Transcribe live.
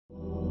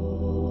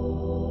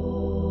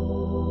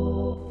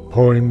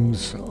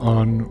Poems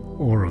on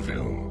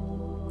Auroville.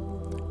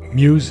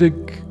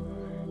 Music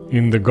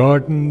in the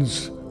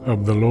gardens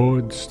of the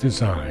Lord's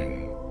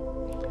design.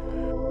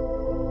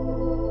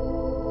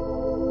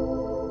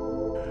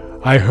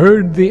 I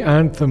heard the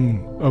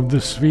anthem of the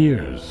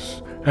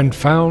spheres and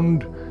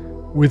found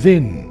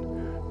within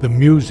the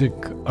music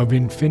of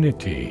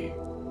infinity,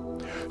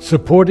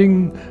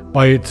 supporting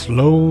by its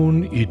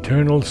lone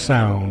eternal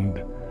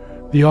sound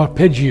the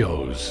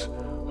arpeggios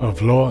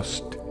of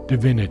lost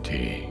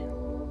divinity.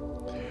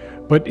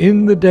 But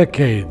in the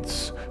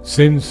decades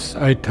since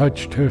I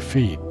touched her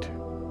feet,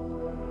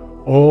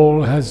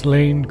 all has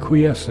lain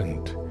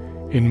quiescent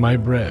in my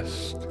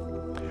breast.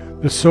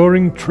 The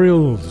soaring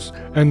trills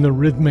and the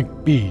rhythmic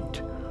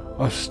beat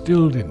are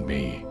stilled in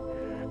me,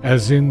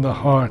 as in the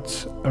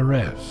heart's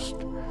arrest.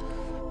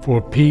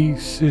 For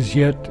peace is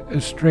yet a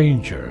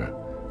stranger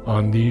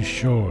on these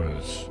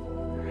shores,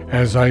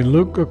 as I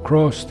look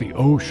across the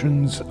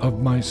oceans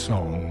of my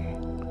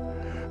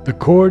song, the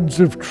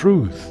chords of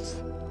truth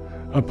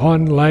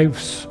upon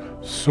life's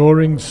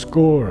soaring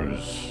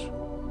scores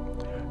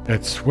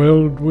that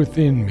swelled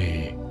within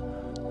me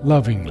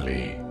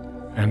lovingly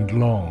and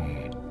long.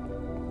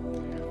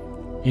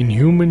 In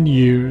human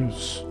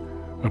years,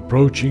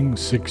 approaching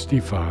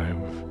 65,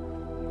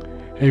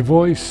 a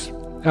voice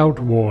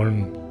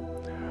outworn,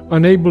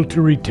 unable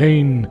to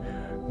retain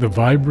the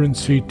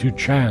vibrancy to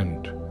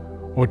chant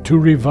or to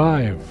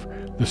revive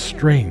the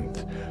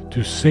strength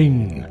to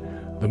sing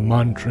the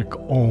mantric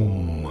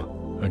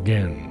Om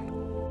again.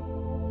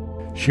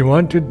 She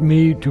wanted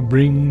me to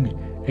bring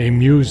a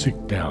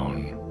music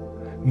down,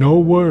 no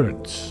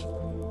words,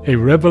 a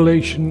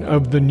revelation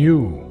of the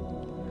new,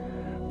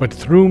 but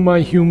through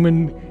my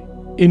human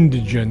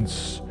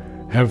indigence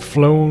have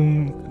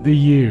flown the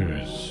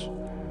years.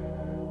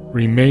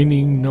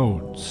 Remaining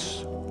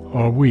notes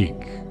are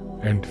weak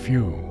and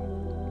few.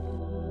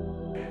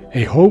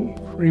 A hope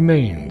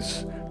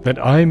remains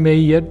that I may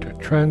yet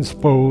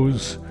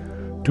transpose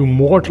to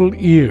mortal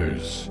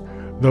ears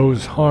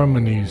those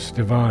harmonies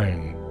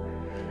divine.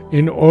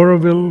 In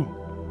Auroville,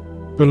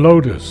 the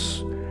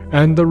lotus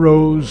and the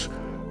rose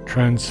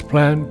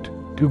transplant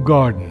to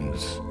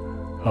gardens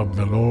of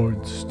the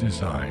Lord's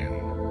design.